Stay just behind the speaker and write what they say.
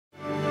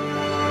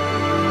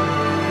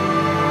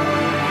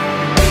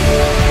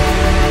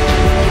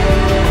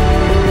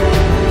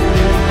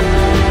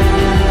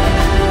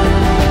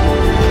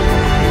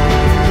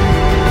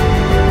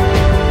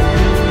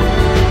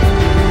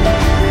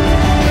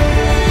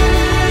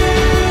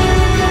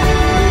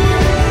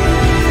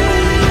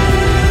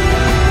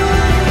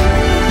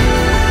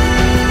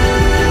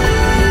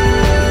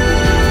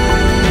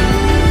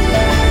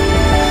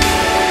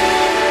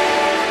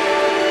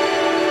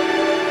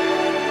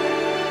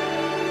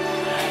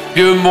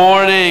Good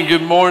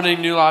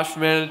morning, New Life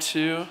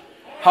Manitou.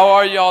 How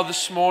are y'all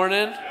this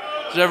morning?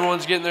 Is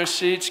everyone's getting their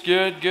seats?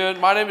 Good.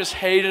 My name is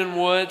Hayden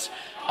Woods.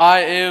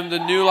 I am the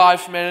New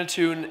Life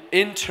Manitou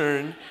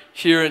intern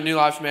here at New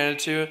Life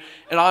Manitou,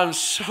 and I'm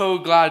so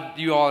glad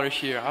you all are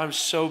here. I'm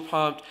so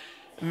pumped.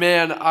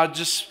 Man,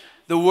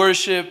 the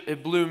worship,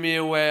 it blew me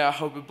away. I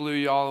hope it blew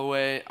y'all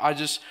away.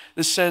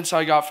 The sense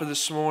I got for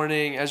this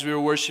morning as we were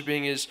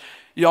worshiping is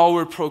y'all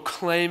were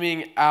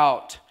proclaiming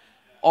out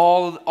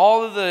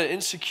all of the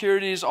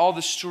insecurities, all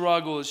the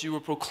struggles, you were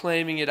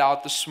proclaiming it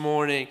out this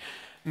morning.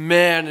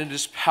 Man, it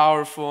is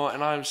powerful,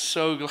 and I'm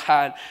so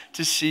glad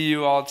to see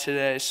you all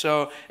today.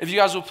 So if you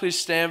guys will please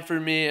stand for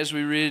me as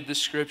we read the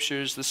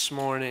scriptures this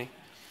morning.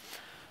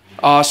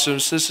 Awesome.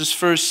 So this is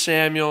 1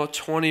 Samuel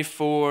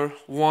 24,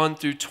 1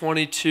 through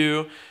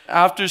 22.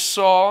 After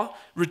Saul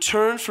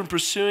returned from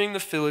pursuing the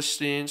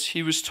Philistines,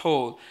 he was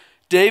told,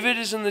 "David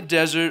is in the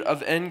desert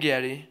of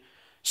En-Gedi."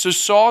 So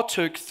Saul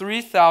took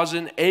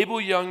 3,000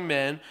 able young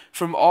men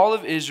from all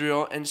of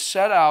Israel and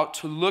set out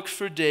to look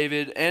for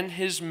David and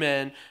his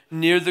men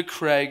near the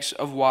crags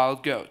of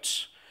wild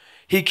goats.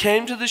 He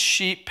came to the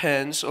sheep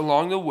pens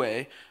along the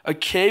way. A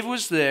cave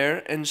was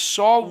there, and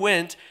Saul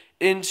went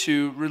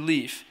into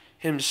relief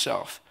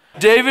himself.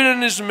 David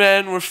and his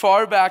men were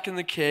far back in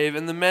the cave,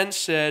 and the men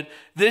said,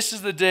 "This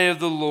is the day of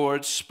the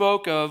Lord,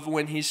 spoke of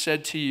when he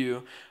said to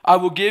you, 'I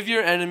will give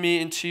your enemy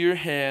into your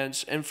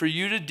hands, and for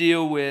you to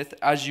deal with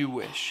as you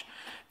wish.'"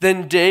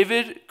 Then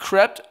David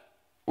crept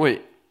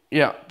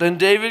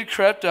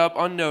up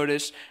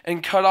unnoticed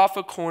and cut off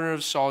a corner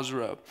of Saul's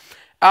robe.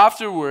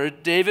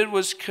 Afterward, David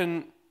was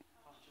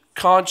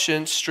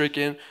conscience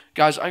stricken.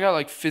 Guys, I got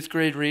like 5th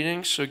grade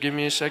reading, so give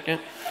me a second.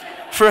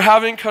 For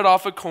having cut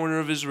off a corner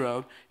of his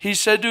robe, he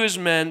said to his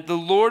men, "The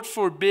Lord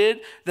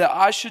forbid that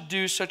I should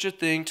do such a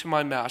thing to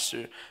my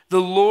master, the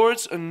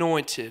Lord's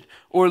anointed,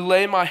 or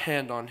lay my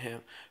hand on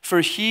him, for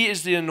he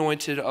is the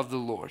anointed of the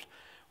Lord."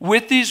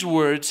 With these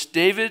words,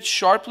 David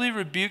sharply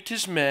rebuked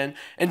his men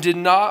and did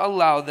not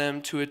allow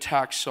them to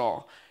attack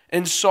Saul.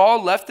 And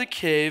Saul left the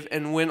cave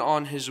and went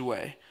on his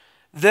way.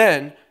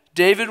 Then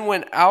David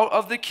went out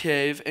of the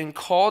cave and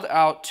called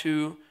out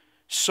to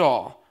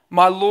Saul,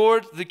 "My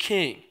lord, the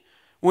king."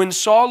 When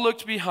Saul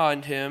looked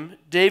behind him,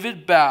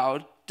 David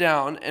bowed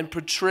down and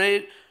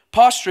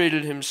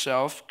prostrated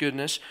himself,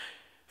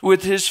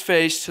 with his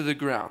face to the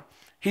ground.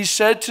 He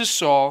said to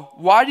Saul,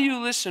 "Why do you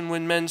listen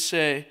when men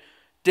say,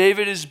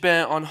 'David is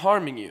bent on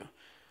harming you'?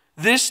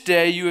 This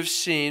day you have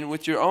seen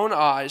with your own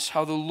eyes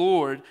how the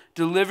Lord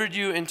delivered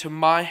you into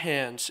my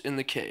hands in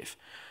the cave.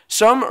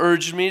 Some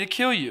urged me to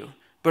kill you,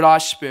 but I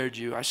spared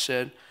you. I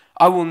said,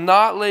 'I will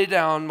not lay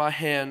down my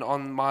hand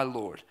on my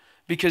Lord,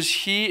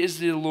 because he is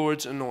the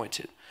Lord's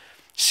anointed.'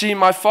 See,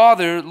 my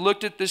father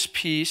looked at this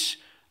piece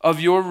of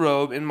your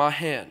robe in my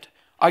hand.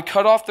 I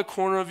cut off the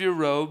corner of your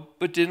robe,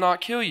 but did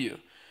not kill you.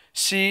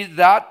 See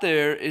that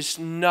there is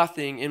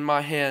nothing in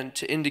my hand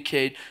to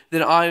indicate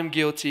that I am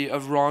guilty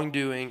of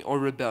wrongdoing or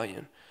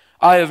rebellion.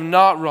 I have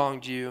not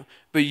wronged you,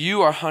 but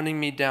you are hunting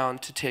me down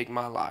to take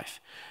my life.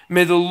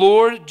 May the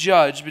Lord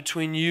judge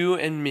between you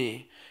and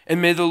me,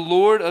 and may the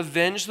Lord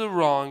avenge the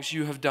wrongs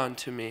you have done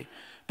to me.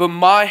 But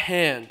my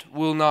hand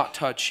will not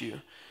touch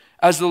you.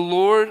 As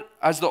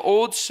the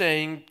old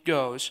saying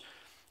goes,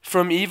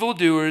 from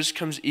evildoers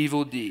comes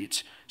evil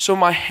deeds. So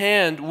my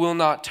hand will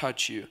not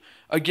touch you.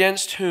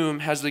 Against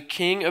whom has the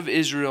king of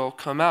Israel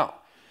come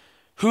out?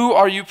 Who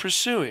are you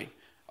pursuing?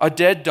 A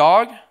dead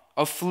dog?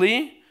 A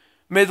flea?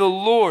 May the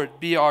Lord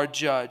be our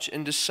judge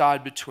and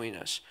decide between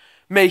us.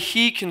 May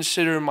he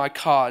consider my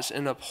cause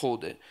and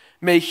uphold it.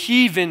 May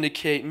he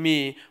vindicate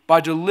me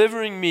by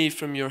delivering me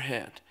from your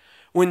hand."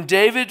 When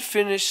David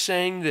finished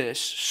saying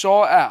this,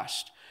 Saul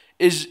asked,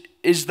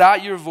 Is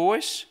that your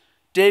voice,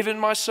 David,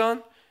 my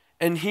son?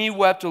 And he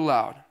wept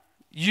aloud.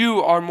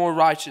 "You are more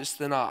righteous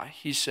than I,"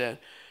 he said.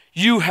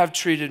 "You have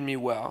treated me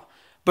well,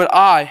 but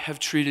I have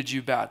treated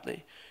you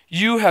badly.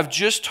 You have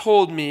just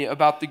told me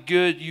about the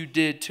good you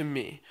did to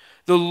me.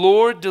 The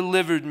Lord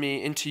delivered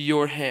me into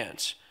your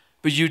hands,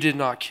 but you did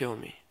not kill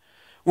me.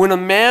 When a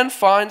man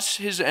finds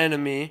his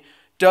enemy,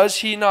 does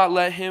he not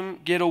let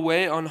him get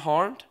away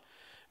unharmed?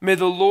 May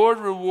the Lord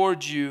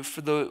reward you for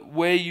the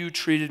way you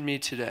treated me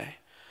today.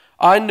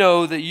 I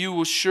know that you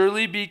will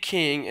surely be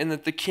king and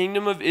that the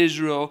kingdom of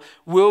Israel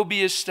will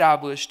be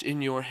established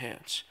in your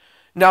hands.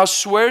 Now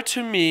swear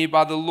to me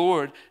by the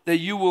Lord that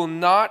you will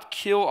not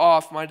kill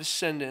off my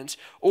descendants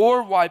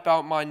or wipe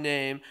out my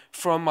name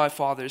from my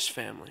father's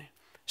family."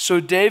 So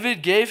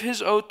David gave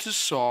his oath to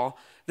Saul.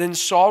 Then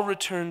Saul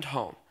returned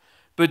home,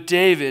 but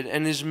David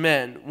and his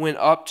men went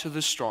up to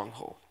the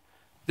stronghold.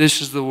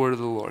 This is the word of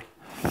the Lord.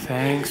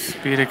 Thanks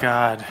be to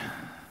God.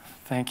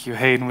 Thank you,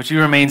 Hayden. Would you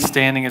remain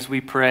standing as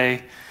we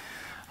pray?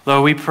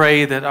 Lord, we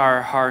pray that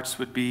our hearts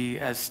would be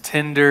as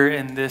tender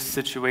in this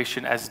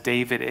situation as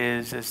David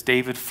is, as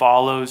David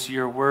follows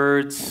your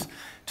words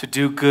to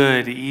do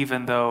good,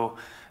 even though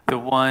the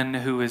one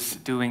who is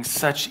doing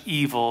such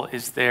evil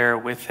is there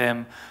with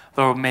him.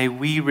 Lord, may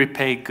we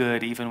repay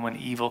good even when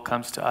evil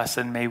comes to us,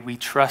 and may we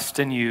trust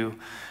in you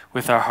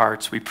with our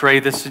hearts. We pray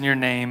this in your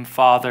name,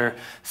 Father,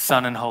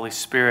 Son, and Holy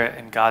Spirit,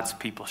 and God's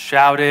people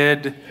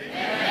shouted.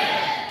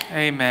 Amen.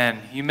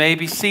 Amen. You may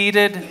be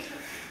seated.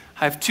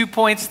 I have 2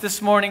 points this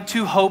morning,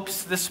 2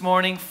 hopes this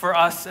morning for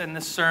us in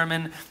this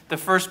sermon. The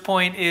first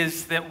point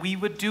is that we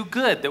would do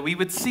good, that we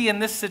would see in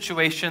this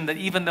situation that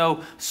even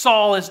though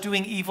Saul is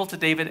doing evil to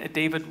David,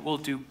 David will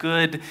do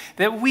good,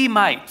 that we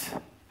might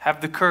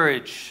have the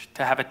courage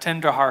to have a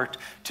tender heart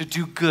to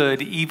do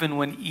good even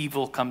when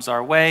evil comes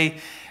our way.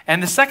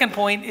 And the second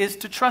point is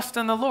to trust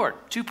in the Lord.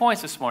 2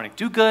 points this morning.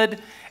 Do good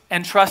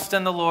and trust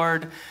in the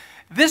Lord.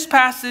 This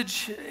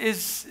passage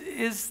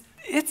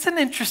it's an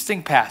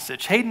interesting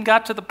passage. Hayden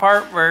got to the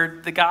part where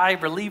the guy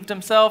relieved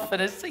himself,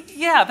 and it's like,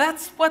 yeah,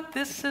 that's what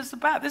this is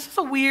about. This is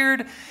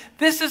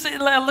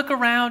I look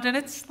around, and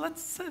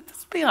let's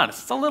be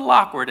honest, it's a little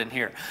awkward in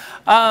here.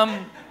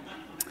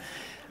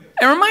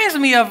 It reminds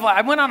me of,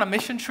 I went on a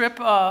mission trip,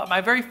 my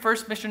very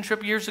first mission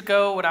trip years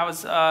ago when I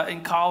was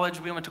in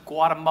college. We went to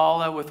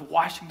Guatemala with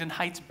Washington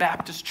Heights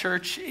Baptist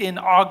Church in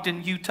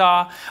Ogden,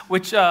 Utah,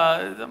 which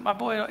my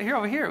boy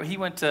over here, he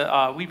went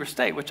to Weber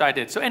State, which I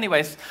did. So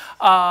anyways,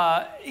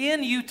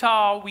 in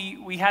Utah,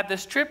 we had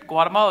this trip.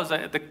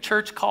 Guatemala, the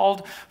church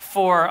called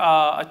for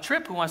a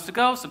trip. Who wants to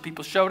go? Some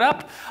people showed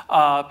up,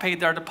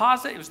 paid their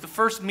deposit. It was the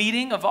first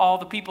meeting of all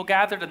the people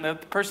gathered, and the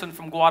person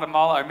from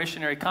Guatemala, our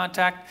missionary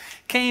contact,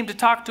 came to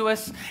talk to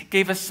us,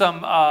 gave us some,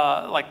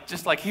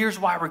 here's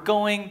why we're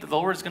going. The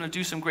Lord is going to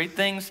do some great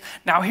things.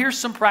 Now, here's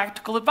some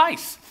practical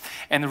advice.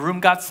 And the room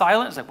got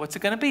silent. It's like, what's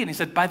it going to be? And he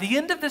said, by the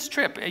end of this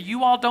trip,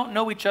 you all don't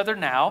know each other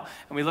now.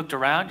 And we looked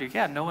around.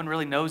 Yeah, no one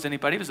really knows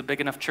anybody. It was a big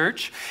enough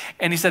church.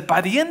 And he said, by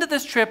the end of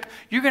this trip,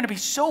 you're going to be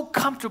so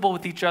comfortable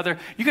with each other.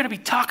 You're going to be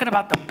talking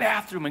about the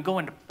bathroom and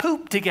going to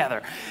poop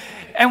together.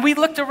 And we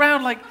looked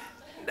around like,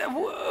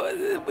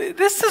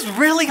 this is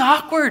really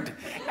awkward.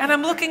 And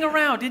I'm looking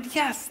around, and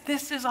yes,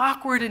 this is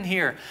awkward in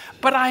here.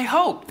 But I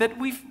hope that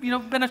we've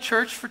been a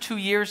church for 2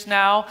 years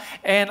now,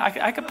 and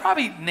I could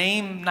probably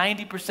name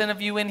 90%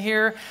 of you in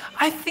here.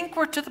 I think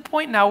we're to the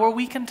point now where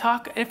we can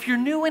talk. If you're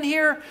new in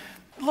here,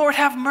 Lord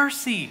have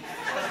mercy.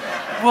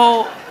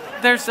 Well,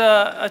 there's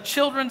a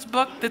children's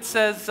book that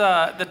says,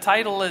 the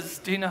title is,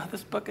 do you know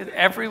this book?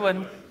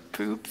 Everyone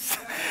Poops.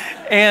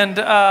 And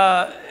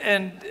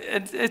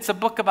it's a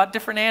book about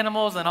different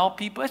animals and all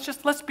people. It's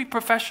just, let's be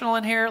professional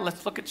in here.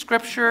 Let's look at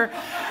scripture.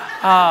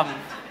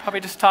 Probably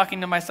just talking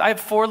to myself. I have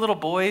 4 little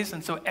boys,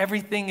 and so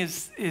everything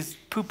is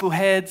poo-poo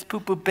heads,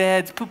 poo-poo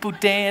beds, poo-poo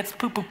dance,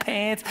 poo-poo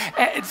pants.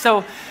 And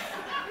so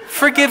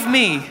forgive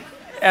me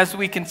as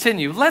we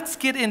continue. Let's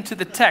get into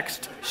the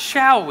text,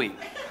 shall we?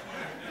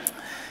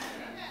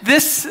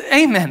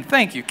 Amen,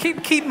 thank you.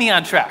 Keep me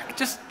on track.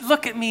 Just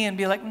look at me and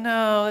be like,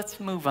 no, let's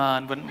move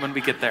on when we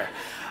get there.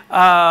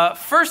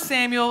 1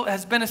 Samuel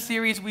has been a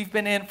series we've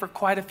been in for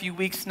quite a few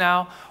weeks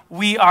now.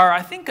 We are,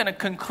 I think, going to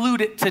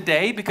conclude it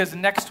today because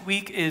next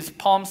week is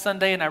Palm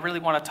Sunday, and I really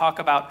want to talk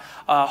about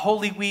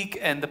Holy Week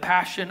and the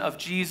Passion of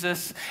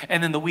Jesus.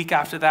 And then the week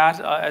after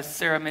that, as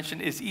Sarah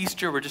mentioned, is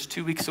Easter. We're just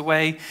 2 weeks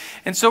away.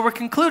 And so we're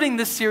concluding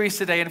this series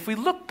today. And if we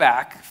look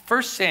back,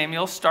 1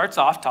 Samuel starts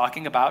off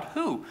talking about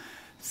who?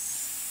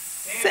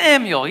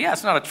 Samuel. Yeah,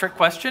 it's not a trick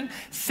question.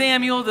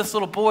 Samuel, this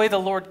little boy, the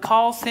Lord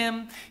calls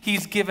him.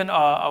 He's given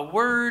a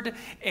word,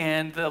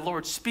 and the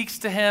Lord speaks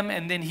to him,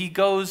 and then he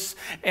goes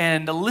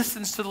and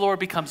listens to the Lord,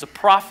 becomes a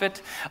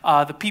prophet.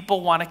 The people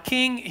want a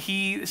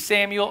king.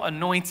 Samuel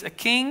anoints a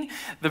king,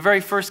 the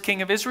very first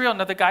king of Israel.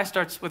 Another guy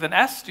starts with an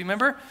S. Do you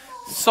remember?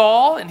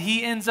 Saul, and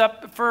he ends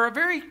up, for a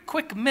very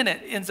quick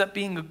minute, ends up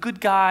being a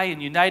good guy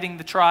and uniting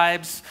the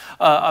tribes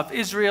of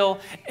Israel,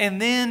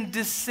 and then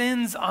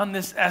descends on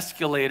this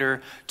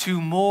escalator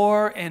to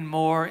more and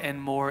more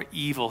and more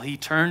evil. He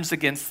turns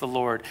against the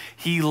Lord.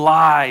 He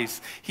lies.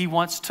 He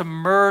wants to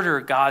murder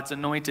God's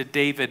anointed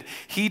David.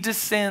 He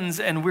descends,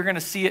 and we're going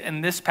to see it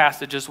in this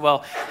passage as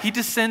well. He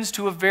descends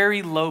to a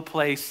very low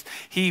place.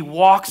 He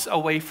walks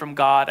away from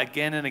God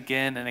again and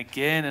again and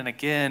again and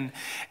again.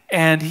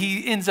 And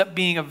he ends up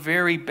being a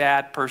very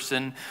bad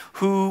person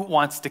who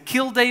wants to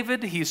kill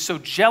David. He's so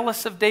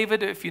jealous of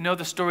David. If you know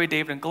the story,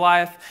 David and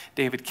Goliath,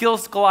 David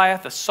kills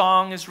Goliath. A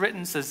song is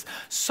written, says,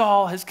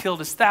 Saul has killed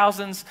his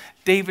thousands.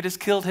 David has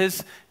killed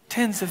his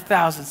tens of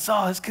thousands.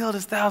 Saul has killed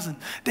his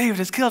thousands. David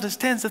has killed his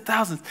tens of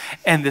thousands.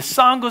 And the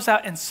song goes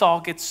out, and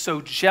Saul gets so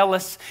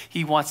jealous.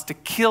 He wants to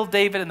kill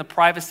David in the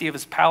privacy of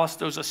his palace.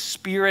 Throws a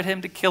spear at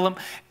him to kill him.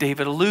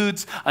 David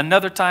eludes.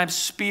 Another time,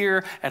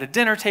 spear at a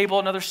dinner table.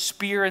 Another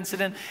spear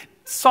incident.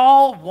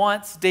 Saul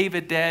wants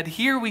David dead.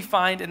 Here we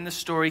find in this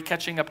story,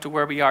 catching up to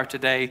where we are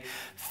today,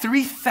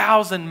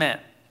 3,000 men.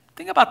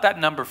 Think about that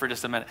number for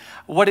just a minute.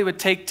 What it would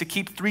take to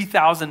keep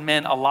 3,000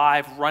 men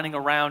alive running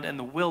around in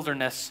the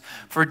wilderness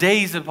for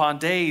days upon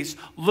days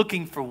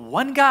looking for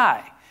one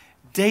guy,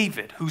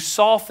 David, who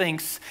Saul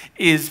thinks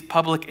is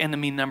public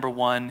enemy number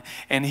one.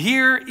 And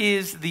here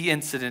is the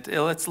incident.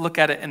 Let's look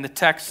at it in the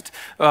text,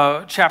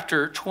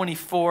 chapter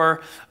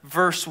 24,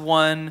 verse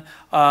 1.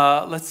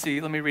 Let's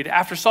see, let me read it.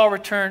 After Saul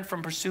returned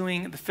from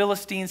pursuing the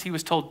Philistines, he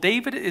was told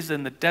David is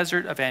in the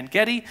desert of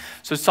En-Gedi.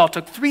 So Saul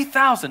took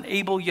 3,000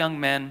 able young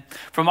men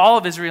from all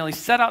of Israel. He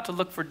set out to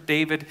look for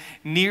David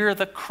near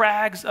the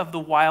crags of the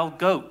wild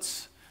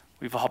goats.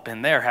 We've all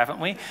been there, haven't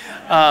we?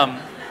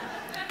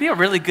 Be a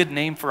really good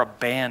name for a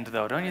band,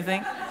 though, don't you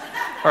think?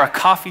 Or a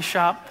coffee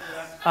shop.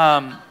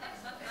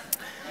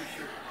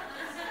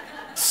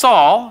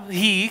 Saul,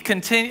 he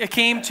came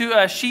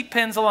to sheep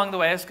pens along the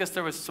way. I guess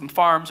there was some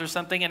farms or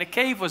something, and a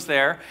cave was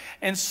there.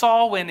 And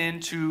Saul went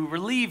in to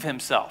relieve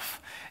himself.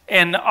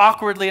 And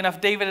awkwardly enough,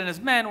 David and his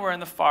men were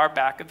in the far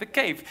back of the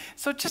cave.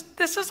 So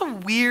this is a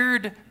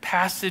weird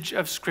passage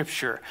of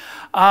Scripture.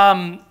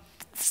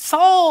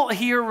 Saul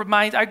here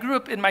I grew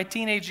up in my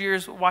teenage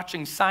years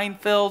watching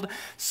Seinfeld.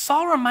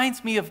 Saul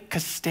reminds me of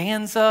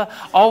Costanza,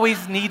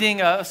 always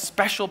needing a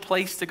special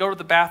place to go to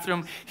the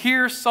bathroom.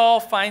 Here Saul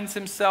finds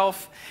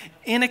himself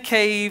in a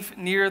cave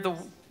near the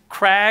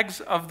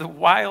crags of the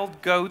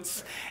wild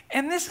goats.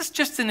 And this is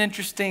just an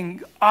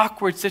interesting,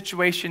 awkward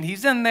situation.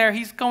 He's in there,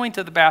 he's going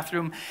to the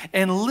bathroom,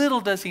 and little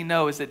does he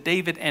know is that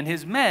David and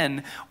his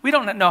men, we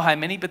don't know how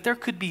many, but there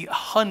could be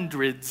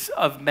hundreds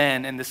of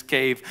men in this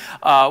cave.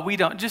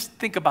 Just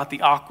think about the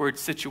awkward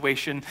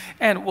situation,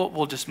 and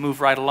we'll just move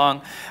right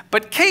along.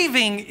 But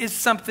caving is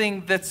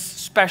something that's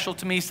special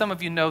to me. Some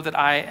of you know that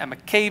I am a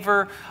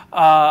caver.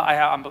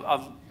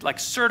 I'm like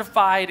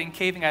certified in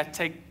caving. I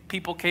take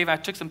people caving. I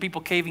took some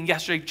people caving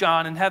yesterday,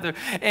 John and Heather,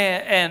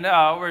 and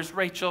where's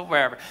Rachel,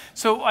 wherever.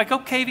 So I go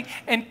caving,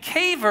 and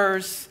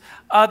cavers,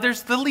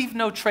 there's the leave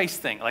no trace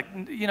thing. Like,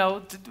 you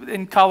know,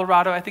 in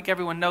Colorado, I think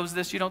everyone knows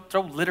this. You don't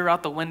throw litter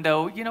out the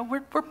window. You know,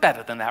 we're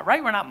better than that,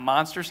 right? We're not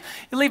monsters.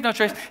 You leave no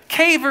trace.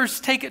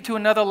 Cavers take it to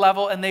another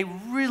level, and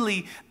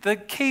the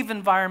cave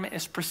environment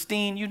is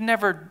pristine. You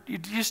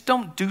just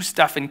don't do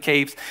stuff in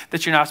caves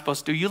that you're not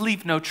supposed to do. You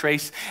leave no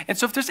trace. And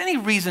so if there's any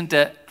reason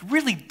to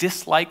really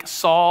dislike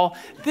Saul,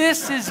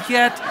 this is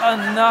yet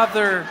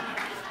another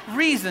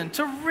reason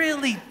to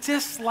really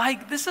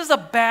dislike. This is a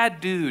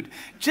bad dude,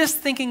 just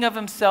thinking of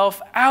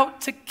himself,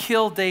 out to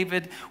kill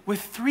David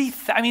with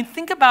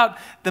think about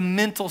the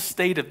mental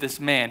state of this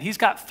man. He's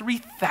got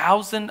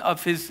 3,000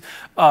 of his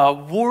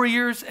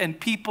warriors and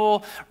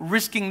people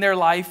risking their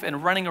life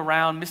and running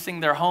around, missing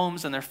their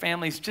homes and their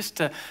families just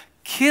to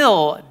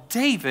kill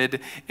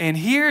David. And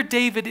here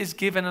David is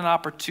given an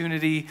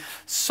opportunity.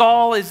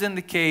 Saul is in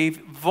the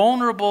cave,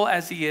 vulnerable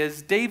as he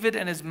is. David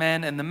and his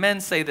men, and the men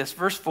say this,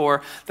 verse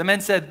 4, the men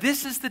said,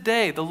 "This is the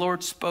day the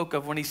Lord spoke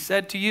of when he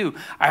said to you,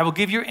 I will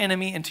give your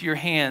enemy into your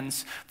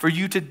hands for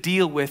you to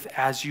deal with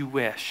as you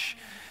wish."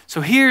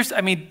 So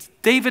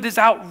David is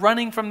out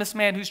running from this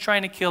man who's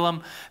trying to kill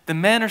him. The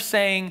men are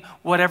saying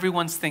what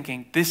everyone's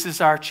thinking. This is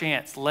our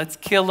chance. Let's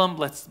kill him.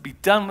 Let's be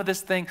done with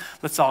this thing.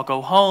 Let's all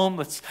go home.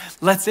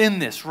 Let's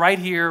end this right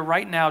here,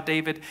 right now,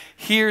 David.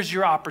 Here's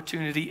your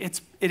opportunity.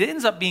 It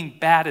ends up being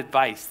bad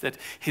advice that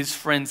his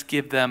friends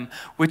give them,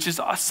 which is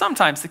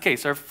sometimes the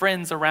case. Our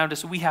friends around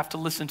us, we have to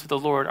listen to the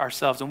Lord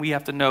ourselves, and we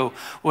have to know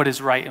what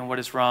is right and what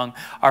is wrong.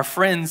 Our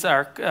friends,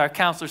 our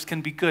counselors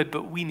can be good,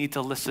 but we need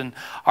to listen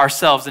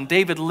ourselves. And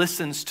David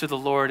listens to the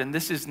Lord, and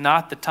this is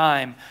not the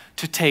time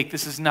to take.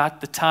 This is not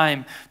the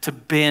time to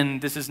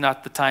bend. This is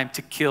not the time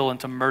to kill and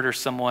to murder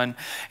someone.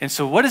 And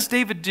so what does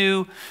David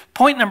do?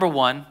 Point number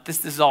one,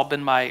 this has all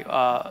been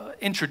my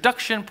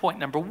introduction. Point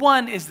number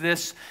one is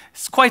this.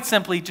 It's quite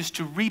simply just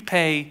to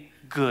repay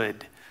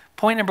good.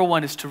 Point number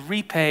one is to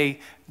repay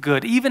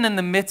good. Even in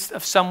the midst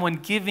of someone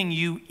giving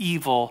you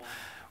evil,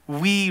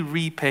 we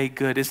repay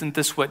good. Isn't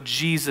this what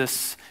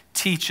Jesus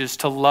teaches,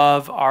 to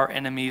love our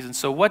enemies? And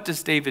so what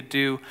does David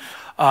do?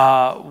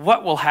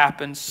 What will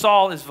happen?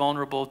 Saul is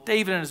vulnerable.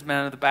 David and his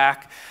men are in the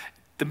back.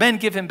 The men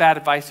give him bad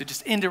advice to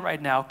just end it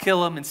right now,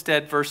 kill him.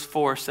 Instead, verse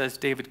 4 says,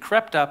 David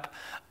crept up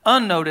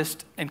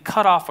unnoticed and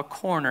cut off a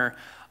corner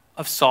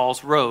of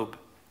Saul's robe.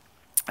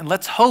 And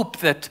let's hope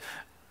that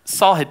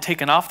Saul had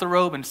taken off the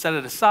robe and set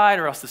it aside,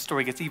 or else the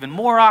story gets even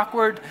more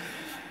awkward.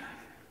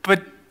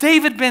 But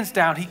David bends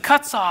down, he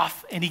cuts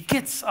off, and he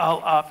gets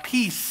a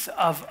piece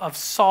of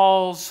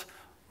Saul's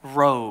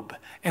robe.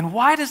 And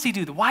why does he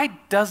do that? Why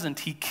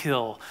doesn't he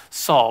kill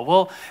Saul?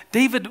 Well,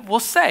 David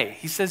will say,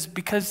 he says,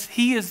 because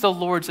he is the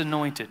Lord's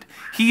anointed.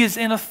 He is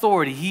in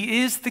authority.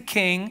 He is the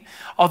king.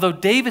 Although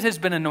David has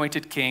been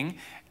anointed king,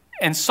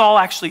 and Saul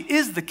actually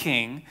is the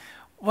king,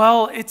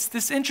 well, it's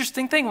this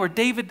interesting thing where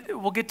David,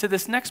 we'll get to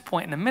this next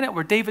point in a minute,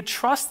 where David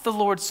trusts the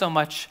Lord so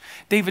much,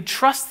 David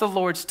trusts the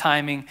Lord's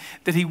timing,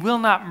 that he will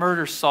not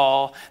murder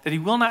Saul, that he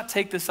will not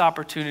take this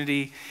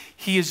opportunity.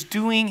 He's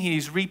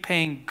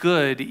repaying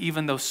good,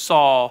 even though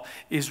Saul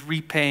is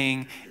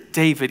repaying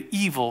David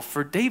evil,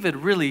 for David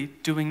really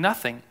doing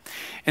nothing.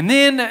 And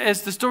then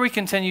as the story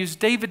continues,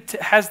 David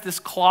has this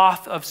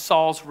cloth of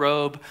Saul's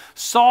robe.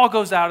 Saul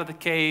goes out of the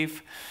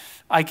cave.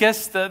 I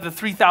guess the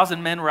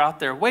 3,000 men were out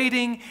there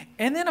waiting.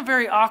 And then a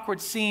very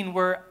awkward scene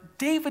where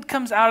David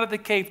comes out of the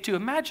cave too.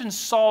 Imagine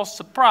Saul's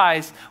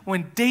surprise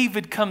when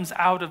David comes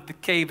out of the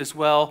cave as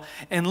well.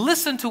 And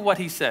listen to what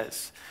he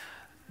says.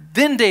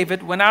 Then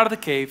David went out of the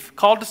cave,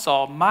 called to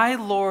Saul, "My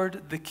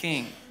lord the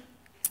king."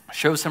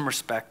 Shows him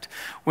respect.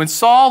 When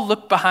Saul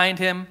looked behind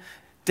him,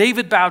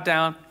 David bowed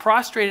down,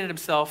 prostrated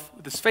himself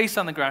with his face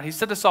on the ground. He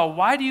said to Saul,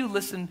 "Why do you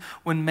listen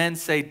when men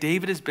say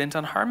David is bent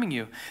on harming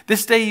you?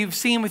 This day you've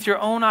seen with your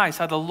own eyes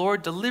how the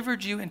Lord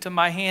delivered you into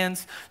my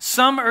hands.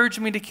 Some urged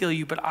me to kill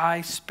you, but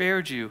I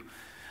spared you.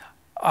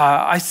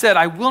 I said,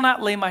 I will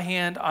not lay my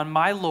hand on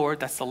my Lord,"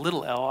 that's the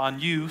little L,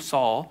 "on you,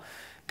 Saul,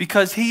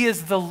 because he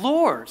is the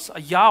Lord's,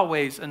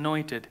 Yahweh's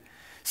anointed.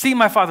 See,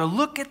 my father,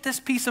 look at this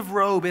piece of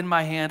robe in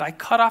my hand. I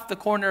cut off the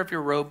corner of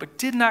your robe, but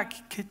did not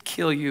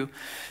kill you.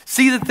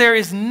 See that there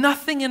is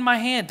nothing in my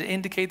hand to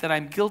indicate that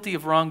I'm guilty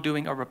of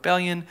wrongdoing or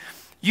rebellion.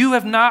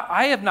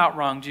 I have not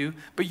wronged you,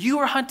 but you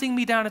are hunting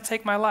me down to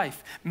take my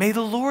life. May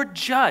the Lord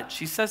judge."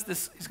 He says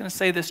this, he's going to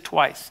say this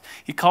twice.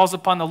 He calls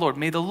upon the Lord.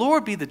 "May the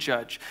Lord be the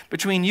judge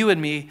between you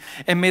and me,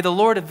 and may the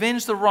Lord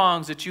avenge the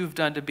wrongs that you have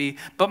done to me.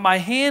 But my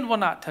hand will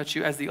not touch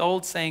you, as the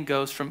old saying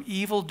goes, from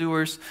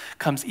evildoers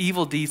comes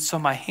evil deeds, so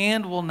my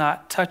hand will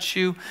not touch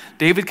you."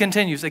 David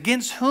continues,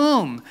 "Against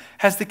whom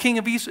has the king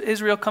of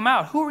Israel come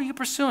out? Who are you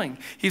pursuing?"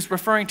 He's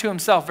referring to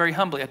himself very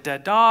humbly. "A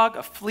dead dog,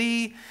 a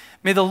flea?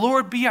 May the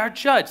Lord be our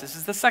judge." This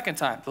is the second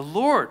time. "The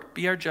Lord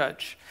be our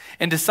judge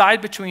and decide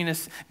between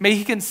us. May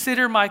he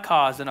consider my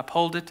cause and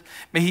uphold it.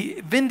 May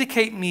he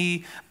vindicate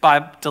me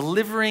by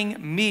delivering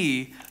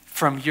me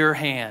from your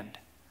hand."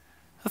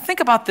 So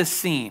think about this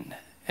scene.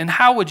 And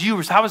how would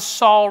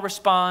Saul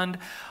respond?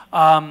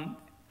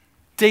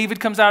 David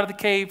comes out of the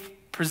cave,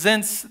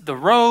 presents the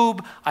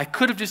robe. "I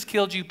could have just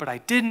killed you, but I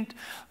didn't.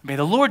 May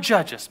the Lord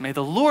judge us. May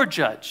the Lord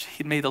judge.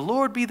 May the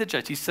Lord be the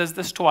judge." He says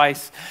this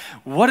twice.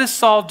 What does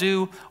Saul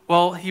do?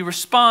 Well, he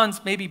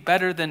responds maybe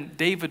better than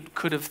David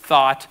could have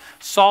thought.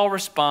 Saul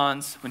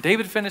responds. When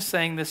David finished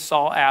saying this,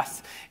 Saul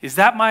asks, "Is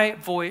that my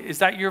voice? Is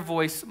that your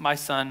voice, my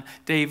son,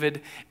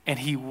 David?" And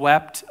he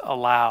wept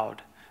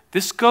aloud.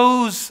 This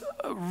goes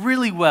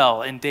really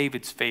well in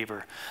David's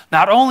favor.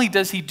 Not only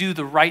does he do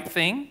the right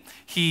thing,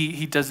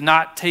 he does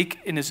not take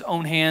in his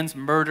own hands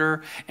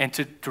murder and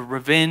to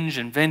revenge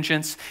and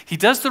vengeance. He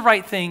does the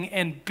right thing,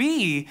 and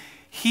B,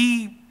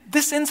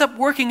 this ends up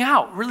working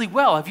out really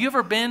well. Have you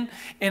ever been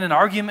in an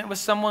argument with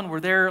someone where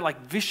they're like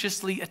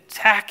viciously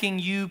attacking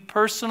you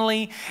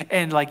personally,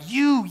 and like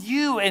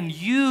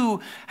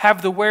you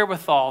have the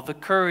wherewithal, the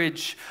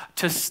courage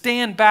to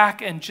stand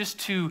back and just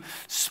to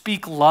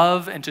speak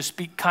love and to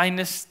speak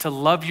kindness, to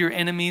love your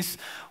enemies?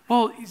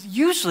 Well,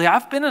 usually,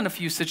 I've been in a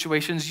few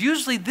situations,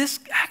 usually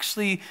this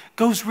actually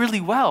goes really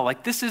well.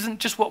 Like, this isn't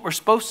just what we're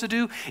supposed to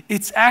do.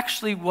 It's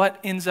actually what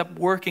ends up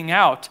working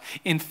out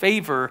in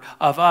favor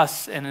of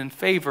us and in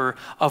favor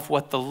of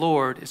what the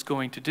Lord is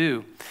going to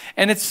do.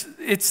 And it's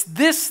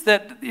this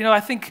that, I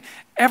think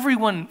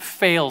everyone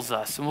fails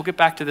us. And we'll get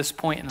back to this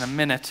point in a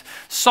minute.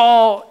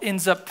 Saul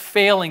ends up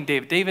failing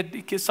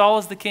David. Saul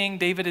is the king.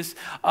 David is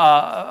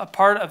a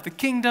part of the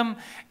kingdom.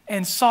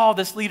 And Saul,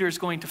 this leader, is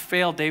going to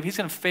fail David. He's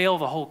going to fail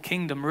the whole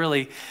kingdom,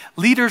 really.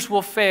 Leaders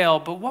will fail,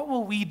 but what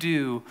will we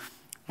do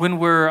when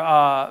we're,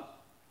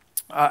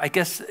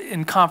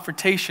 in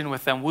confrontation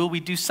with them? Will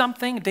we do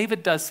something?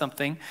 David does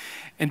something.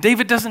 And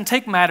David doesn't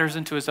take matters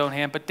into his own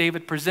hand, but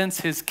David presents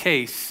his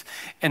case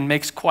and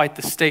makes quite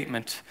the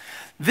statement.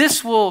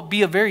 This will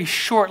be a very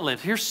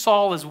short-lived. Here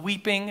Saul is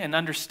weeping and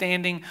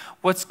understanding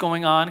what's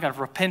going on, kind of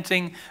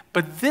repenting.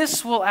 But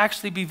this will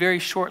actually be very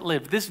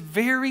short-lived. This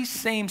very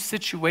same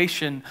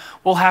situation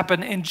will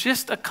happen in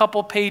just a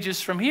couple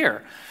pages from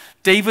here.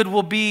 David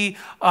will be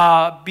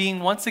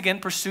being once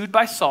again pursued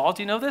by Saul.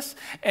 Do you know this?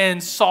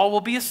 And Saul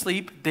will be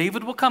asleep.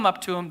 David will come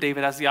up to him.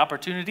 David has the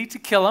opportunity to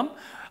kill him.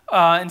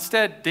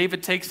 Instead,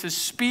 David takes his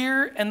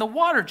spear and the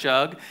water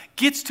jug,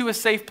 gets to a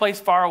safe place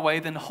far away,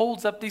 then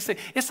holds up these things.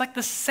 It's like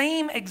the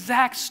same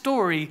exact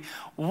story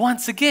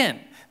once again.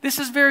 This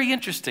is very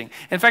interesting.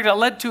 In fact, it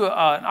led to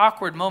an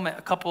awkward moment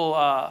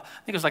I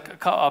think it was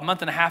like a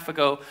month and a half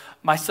ago.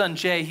 My son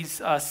Jay,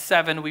 he's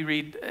 7. We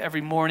read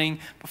every morning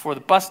before the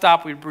bus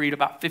stop. We read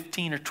about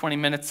 15 or 20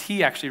 minutes.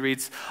 He actually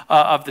reads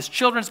of this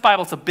children's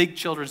Bible. It's a big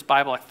children's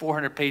Bible, like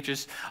 400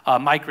 pages.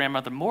 My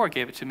grandmother Moore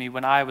gave it to me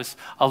when I was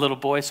a little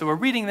boy. So we're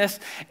reading this,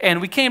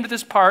 and we came to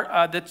this part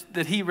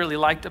that he really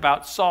liked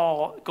about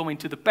Saul going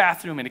to the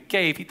bathroom in a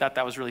cave. He thought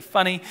that was really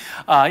funny.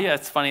 Yeah,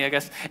 it's funny, I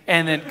guess.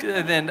 And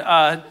then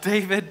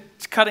David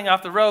cutting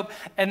off the robe,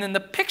 and then the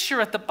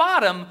picture at the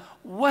bottom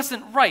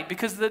wasn't right,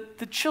 because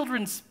the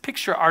children's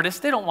picture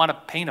artists, they don't want to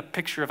paint a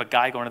picture of a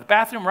guy going to the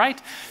bathroom,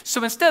 right?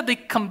 So instead, they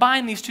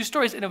combined these two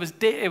stories, and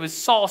it was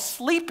Saul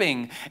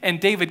sleeping and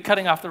David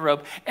cutting off the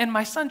robe. And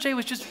my son Jay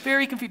was just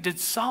very confused. Did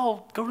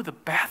Saul go to the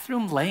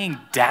bathroom laying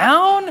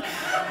down?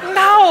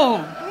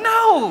 No.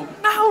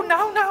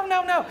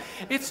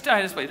 It's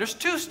this way. There's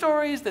two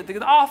stories.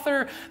 The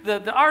author,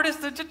 the artist.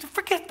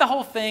 Forget the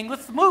whole thing.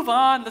 Let's move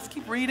on. Let's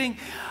keep reading.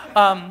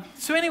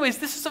 So anyways,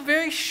 this is a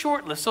very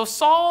short list. So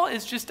Saul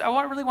is just,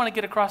 really want to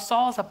get across,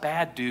 Saul is a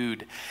bad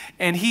dude.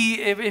 And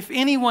if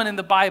anyone in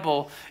the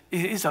Bible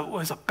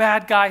was a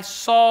bad guy,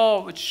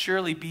 Saul would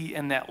surely be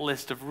in that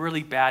list of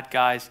really bad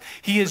guys.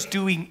 He is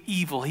doing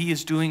evil. He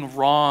is doing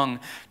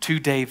wrong to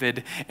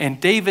David. And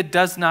David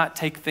does not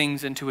take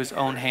things into his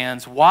own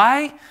hands.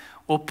 Why?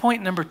 Well,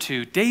 point number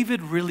 2,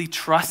 David really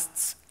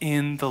trusts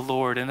in the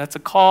Lord. And that's a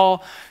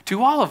call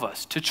to all of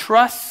us to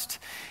trust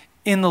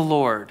in the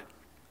Lord.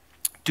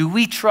 Do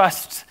we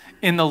trust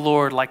in the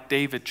Lord like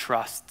David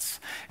trusts?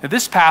 Now,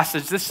 this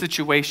passage, this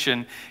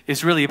situation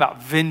is really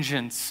about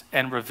vengeance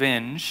and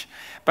revenge.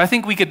 But I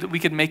think we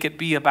could make it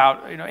be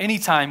about,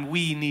 anytime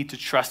we need to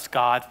trust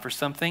God for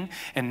something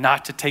and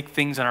not to take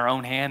things in our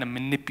own hand and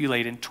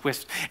manipulate and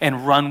twist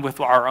and run with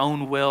our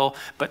own will,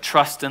 but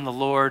trust in the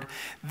Lord.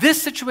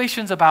 This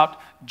situation is about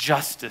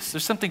justice.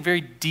 There's something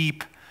very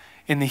deep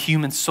in the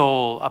human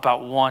soul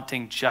about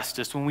wanting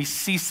justice. When we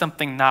see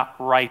something not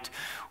right,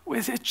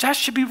 that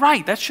should be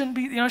right. That shouldn't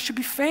be, it should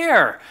be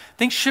fair.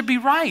 Things should be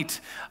right.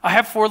 I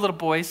have 4 little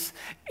boys,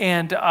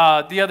 and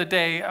the other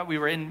day we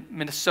were in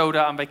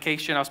Minnesota on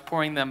vacation. I was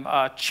pouring them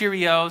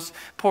Cheerios,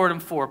 poured them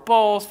 4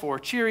 bowls, 4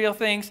 Cheerio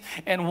things,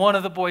 and one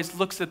of the boys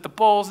looks at the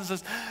bowls and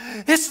says,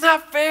 "It's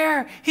not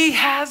fair. He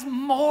has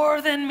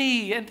more than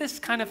me." And this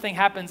kind of thing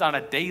happens on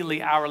a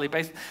daily, hourly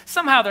basis.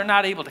 Somehow they're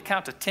not able to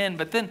count to 10,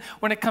 but then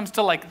when it comes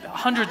to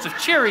hundreds of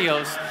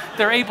Cheerios,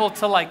 they're able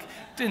to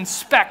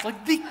inspect,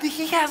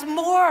 he has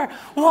more.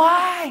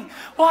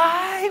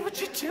 Why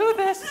would you do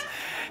this?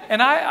 And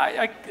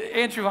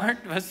Andrew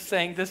Arndt was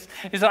saying this,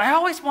 is that I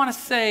always want to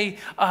say,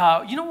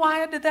 you know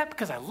why I did that?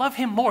 Because I love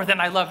him more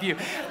than I love you.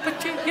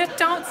 But you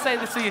don't say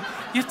this. So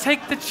you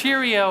take the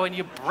Cheerio and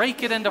you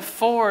break it into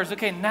 4s.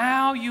 Okay,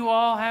 now you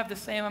all have the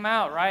same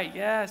amount, right?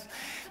 Yes.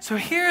 So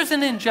here's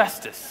an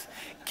injustice.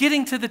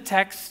 Getting to the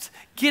text,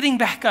 getting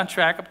back on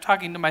track, I'm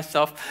talking to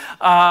myself.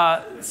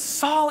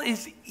 Saul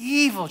is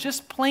evil,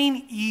 just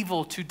plain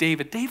evil to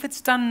David.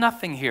 David's done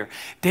nothing here.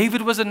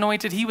 David was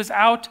anointed. He was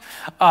out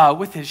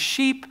with his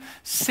sheep.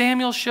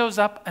 Samuel shows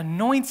up,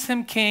 anoints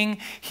him king.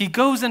 He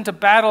goes into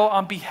battle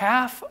on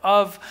behalf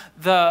of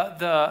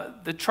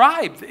the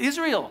tribe,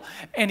 Israel,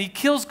 and he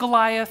kills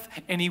Goliath,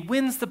 and he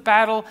wins the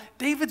battle.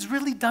 David's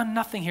really done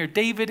nothing here.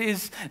 David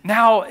is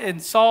now, in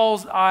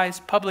Saul's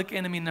eyes, public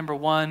enemy number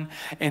 1,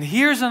 and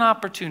here's an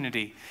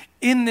opportunity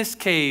in this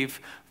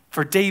cave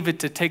for David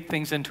to take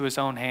things into his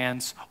own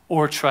hands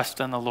or trust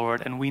in the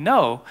Lord. And we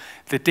know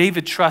that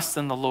David trusts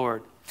in the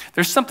Lord.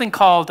 There's something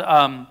called,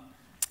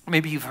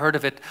 maybe you've heard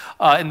of it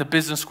in the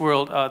business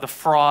world, the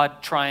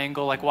fraud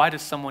triangle. Why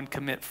does someone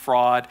commit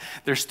fraud?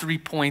 There's 3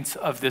 points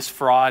of this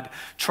fraud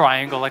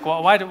triangle.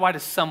 Why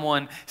does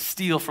someone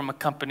steal from a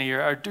company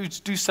or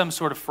do some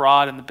sort of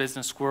fraud in the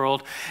business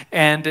world?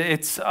 And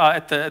it's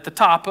at the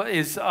top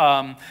is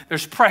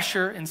there's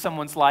pressure in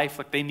someone's life,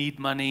 they need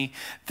money.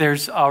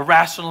 There's a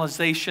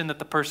rationalization that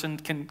the person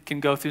can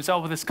go through.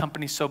 So, this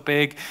company's so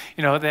big,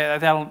 they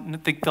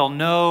don't think they'll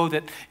know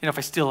that, if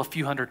I steal a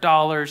few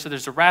 $100s. So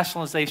there's a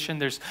rationalization.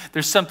 There's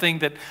something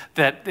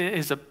that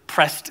is a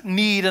pressed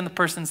need in the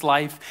person's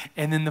life.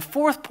 And then the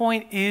 4th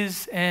point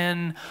is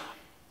an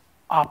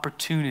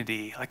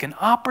opportunity. An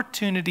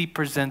opportunity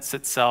presents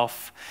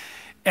itself.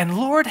 And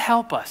Lord,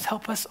 help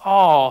us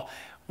all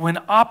when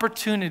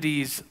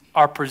opportunities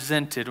are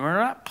presented.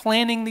 We're not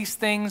planning these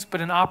things, but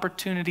an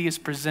opportunity is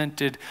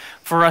presented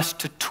for us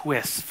to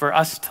twist, for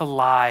us to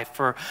lie,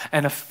 for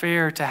an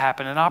affair to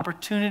happen. An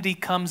opportunity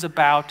comes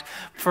about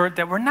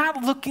that we're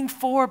not looking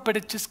for, but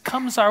it just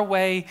comes our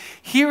way.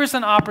 Here is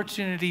an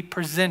opportunity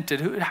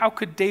presented. How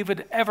could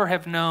David ever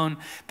have known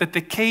that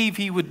the cave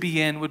he would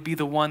be in would be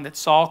the one that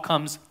Saul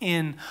comes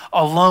in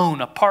alone,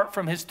 apart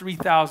from his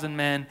 3,000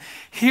 men?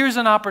 Here's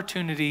an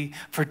opportunity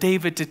for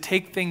David to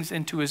take things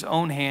into his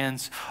own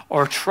hands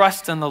or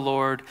trust in the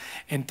Lord,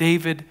 and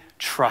David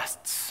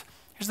trusts.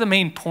 Here's the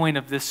main point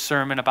of this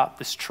sermon about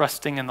this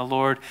trusting in the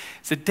Lord,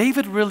 is that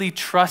David really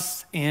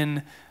trusts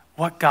in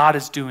what God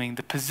is doing,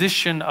 the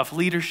position of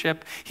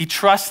leadership. He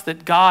trusts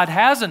that God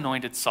has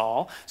anointed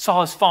Saul.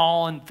 Saul has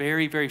fallen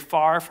very, very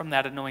far from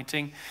that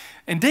anointing,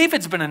 and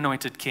David's been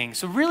anointed king.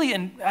 So really,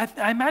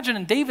 I imagine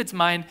in David's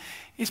mind,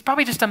 it's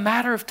probably just a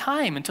matter of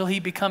time until he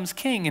becomes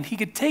king, and he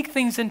could take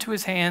things into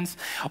his hands,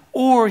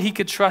 or he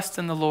could trust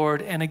in the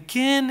Lord. And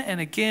again and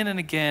again and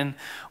again,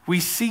 we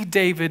see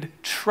David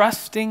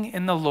trusting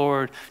in the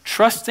Lord,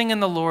 trusting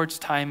in the Lord's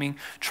timing,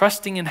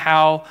 trusting in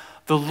how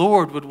the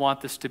Lord would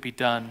want this to be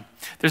done.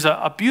 There's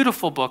a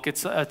beautiful book.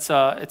 It's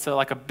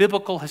like a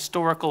biblical,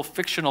 historical,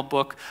 fictional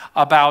book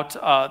about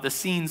the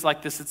scenes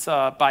like this. It's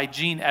by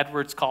Gene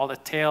Edwards called A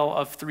Tale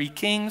of Three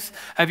Kings.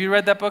 Have you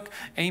read that book?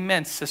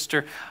 Amen,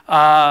 sister.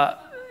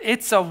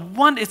 It's a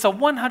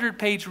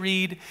 100-page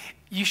read.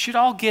 You should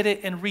all get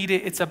it and read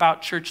it. It's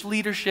about church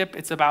leadership.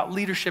 It's about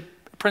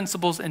leadership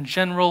principles in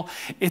general.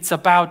 It's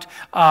about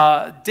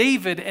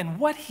David and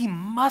what he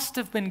must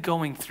have been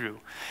going through.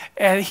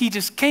 And he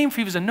just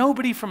he was a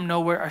nobody from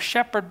nowhere, a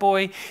shepherd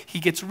boy. He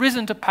gets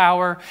risen to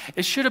power.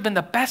 It should have been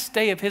the best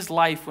day of his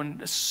life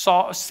when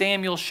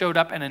Samuel showed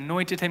up and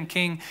anointed him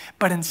king.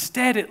 But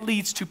instead it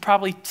leads to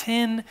probably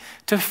 10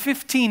 to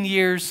 15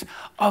 years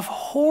of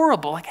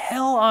horrible, like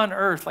hell on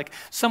earth, like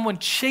someone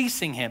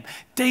chasing him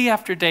day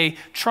after day,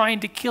 trying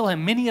to kill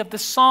him. Many of the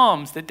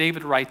Psalms that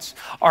David writes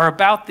are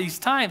about these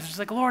times. It's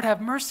like, Lord,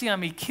 have mercy on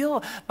me.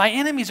 My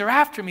enemies are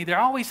after me. They're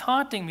always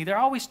haunting me. They're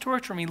always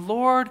torturing me.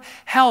 Lord,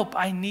 help.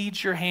 I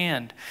need your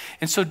hand.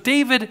 And so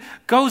David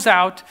goes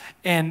out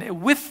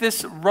and with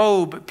this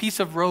piece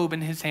of robe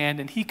in his hand,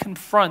 and he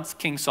confronts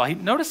King Saul.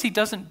 Notice he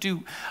doesn't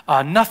do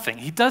nothing.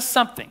 He does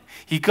something.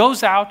 He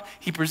goes out,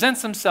 he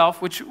presents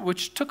himself,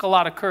 which took a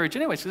lot of courage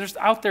anyway. So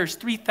there's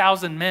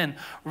 3,000 men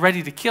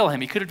ready to kill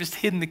him. He could have just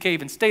hid in the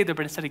cave and stayed there,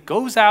 but instead he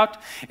goes out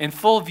in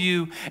full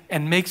view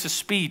and makes a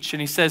speech.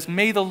 And he says,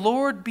 may the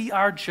Lord be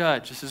our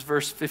judge. This is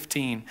verse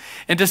 15.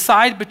 And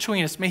decide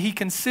between us. May he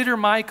consider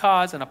my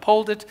cause and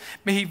uphold it.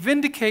 May he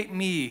vindicate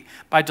me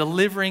by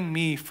delivering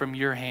me from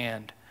your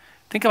hand.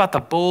 Think about the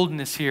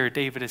boldness here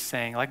David is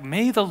saying. Like,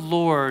 may the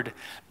Lord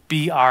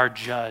be our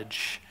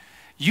judge.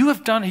 You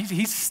have done,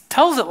 he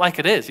tells it like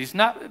it is. He's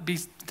not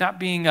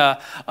being a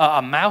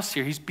mouse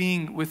here. He's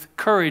being with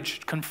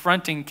courage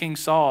confronting King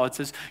Saul. It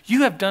says,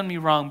 you have done me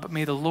wrong, but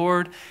may the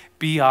Lord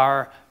be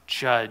our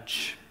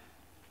judge.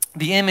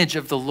 The image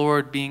of the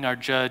Lord being our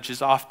judge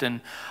is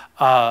often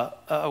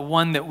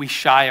one that we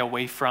shy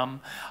away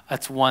from.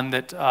 It's one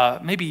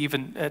that maybe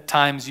even at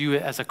times you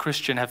as a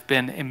Christian have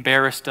been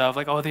embarrassed of.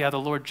 Like, oh yeah, the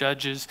Lord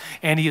judges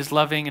and he is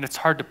loving, and it's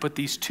hard to put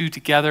these two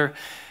together.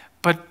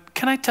 But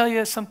can I tell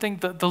you something?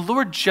 The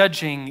Lord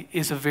judging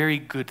is a very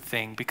good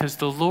thing because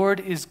the Lord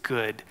is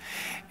good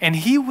and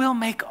he will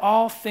make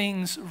all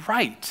things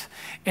right.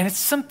 And it's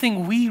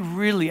something we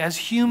really, as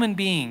human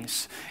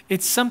beings,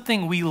 it's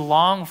something we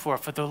long for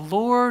the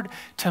Lord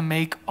to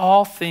make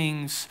all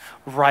things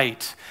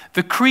right.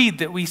 The creed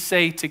that we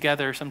say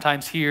together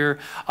sometimes here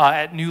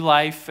at New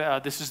Life,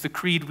 this is the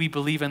creed we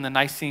believe in, the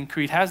Nicene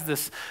Creed, has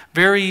this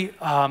very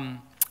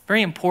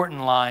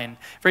important line,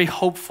 very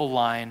hopeful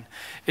line.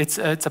 It's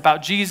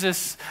about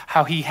Jesus,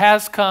 how he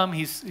has come.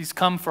 He's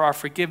come for our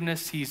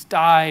forgiveness. He's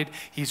died.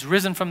 He's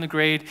risen from the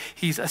grave.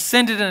 He's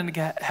ascended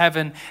into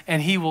heaven,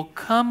 and he will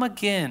come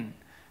again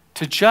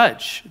to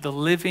judge the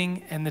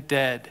living and the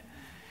dead,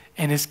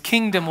 and his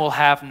kingdom will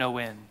have no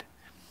end.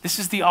 This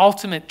is the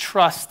ultimate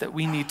trust that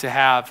we need to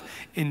have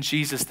in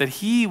Jesus, that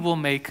he will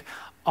make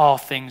all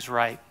things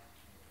right,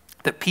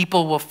 that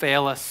people will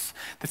fail us,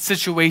 that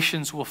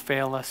situations will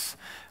fail us,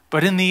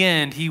 but in the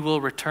end, he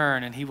will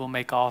return and he will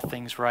make all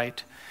things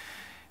right.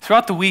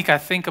 Throughout the week, I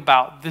think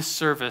about this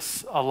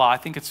service a lot.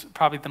 I think it's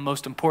probably the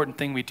most important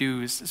thing we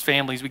do as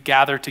families. We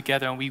gather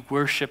together and we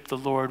worship the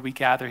Lord. We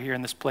gather here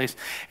in this place.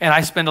 And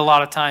I spend a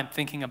lot of time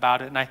thinking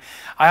about it. And I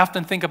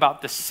often think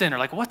about the center.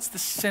 Like, what's the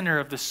center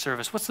of this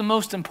service? What's the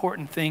most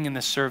important thing in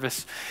this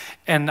service?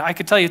 And I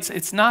could tell you,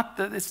 it's not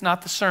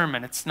the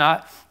sermon. It's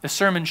not the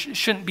sermon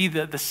shouldn't be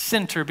the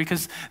center,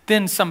 because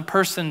then some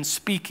person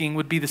speaking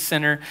would be the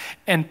center,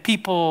 and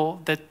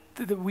people that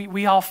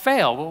we all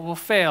fail. We'll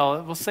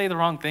fail. We'll say the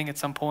wrong thing at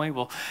some point.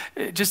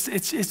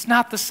 It's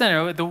not the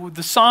center.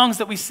 The songs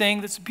that we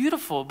sing, that's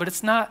beautiful, but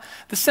it's not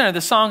the center.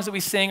 The songs that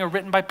we sing are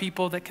written by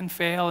people that can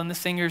fail, and the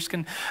singers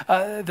can,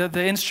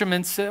 the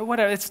instruments,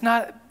 whatever. It's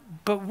not.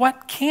 But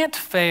what can't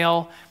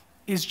fail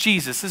is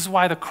Jesus. This is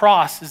why the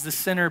cross is the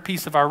center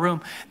piece of our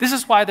room. This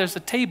is why there's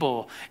a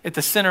table at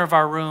the center of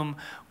our room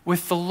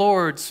with the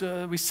Lord's.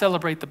 We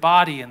celebrate the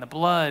body and the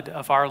blood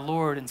of our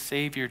Lord and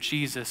Savior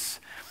Jesus.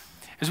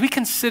 As we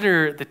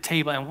consider the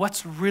table and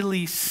what's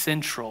really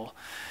central,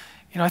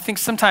 I think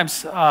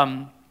sometimes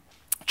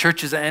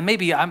churches, and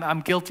maybe I'm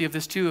guilty of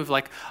this too, of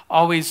like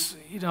always,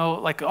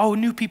 like, oh,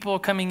 new people are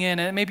coming in,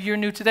 and maybe you're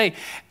new today.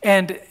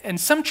 And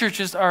some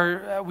churches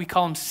are, we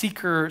call them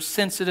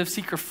seeker-sensitive,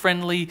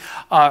 seeker-friendly,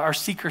 or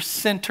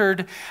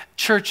seeker-centered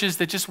churches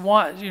that just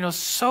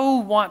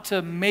want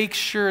to make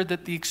sure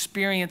that the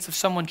experience of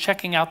someone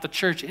checking out the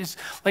church is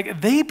like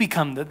they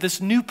become,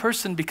 this new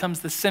person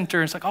becomes the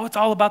center. It's like, oh, it's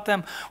all about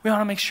them. We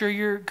want to make sure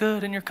you're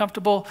good and you're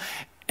comfortable.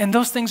 And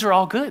those things are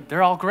all good.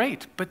 They're all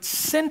great. But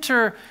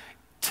center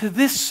to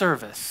this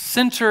service,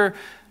 center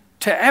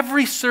to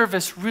every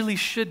service really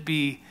should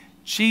be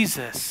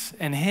Jesus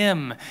and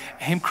him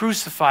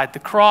crucified, the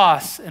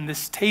cross, and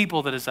this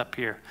table that is up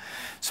here.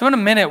 So in a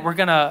minute, we're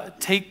going to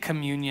take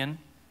communion.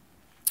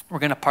 We're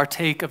going to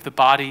partake of the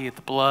body,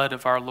 the blood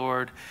of our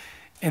Lord.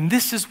 And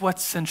this is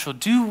what's central.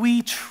 Do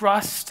we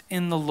trust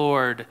in the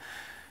Lord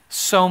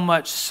so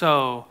much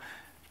so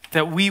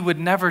that we would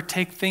never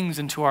take things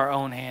into our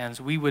own hands?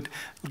 We would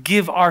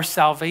give our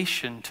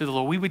salvation to the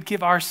Lord. We would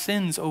give our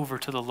sins over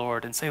to the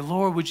Lord and say,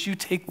 Lord, would you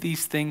take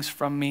these things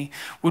from me?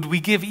 Would we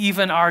give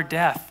even our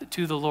death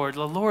to the Lord?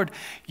 Lord,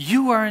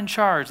 you are in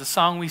charge. The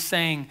song we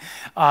sang,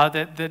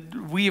 that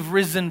we have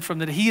risen from,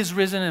 that he is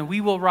risen and we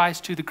will rise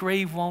too. The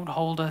grave won't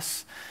hold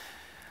us.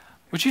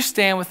 Would you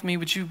stand with me?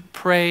 Would you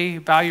pray,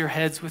 bow your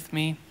heads with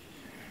me?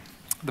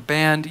 The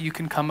band, you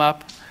can come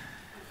up.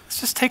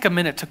 Let's just take a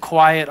minute to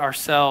quiet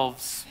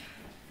ourselves,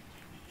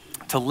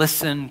 to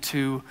listen,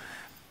 to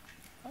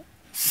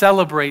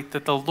celebrate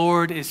that the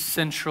Lord is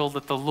central,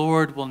 that the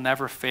Lord will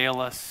never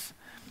fail us,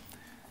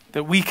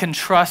 that we can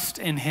trust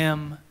in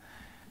him,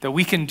 that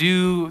we can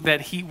do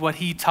what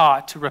he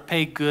taught, to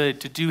repay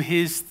good, to do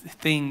his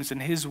things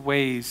and his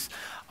ways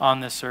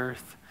on this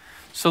earth.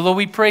 So Lord,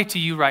 we pray to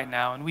you right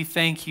now, and we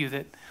thank you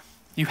that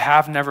you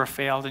have never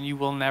failed and you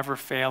will never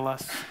fail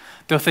us.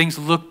 Though things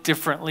look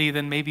differently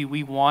than maybe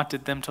we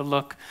wanted them to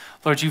look,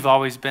 Lord, you've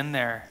always been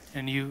there,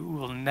 and you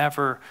will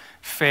never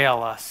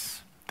fail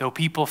us. Though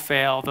people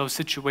fail, though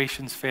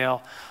situations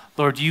fail,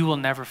 Lord, you will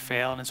never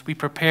fail. And as we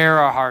prepare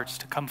our hearts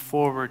to come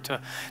forward,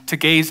 to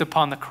gaze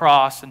upon the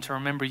cross and to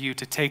remember you,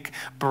 to take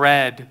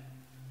bread,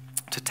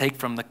 to take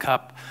from the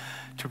cup,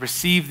 to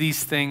receive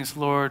these things,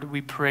 Lord,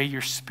 we pray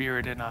your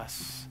Spirit in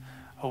us.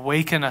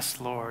 Awaken us,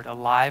 Lord.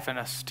 Aliven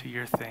us to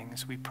your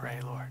things, we pray,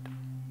 Lord.